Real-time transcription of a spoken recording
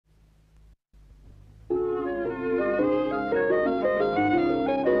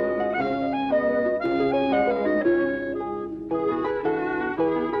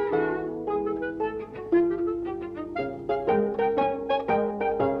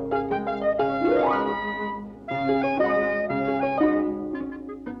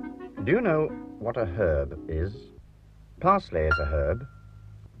Do you know what a herb is? Parsley is a herb.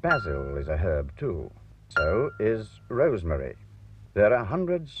 Basil is a herb too. So is rosemary. There are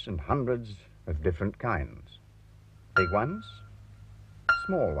hundreds and hundreds of different kinds. Big ones,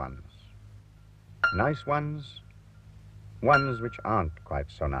 small ones, nice ones, ones which aren't quite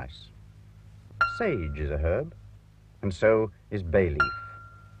so nice. Sage is a herb, and so is bayleaf.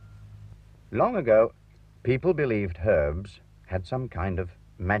 Long ago, people believed herbs had some kind of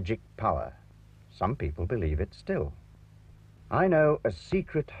magic power. Some people believe it still. I know a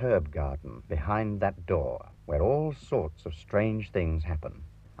secret herb garden behind that door where all sorts of strange things happen.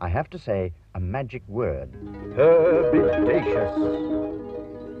 I have to say a magic word. Herbidaceous.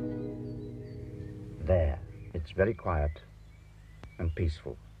 There, it's very quiet and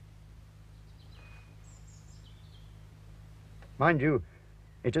peaceful. Mind you,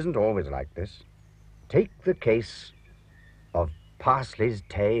 it isn't always like this. Take the case of Parsley's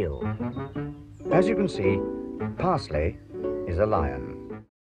tail. As you can see, Parsley is a lion.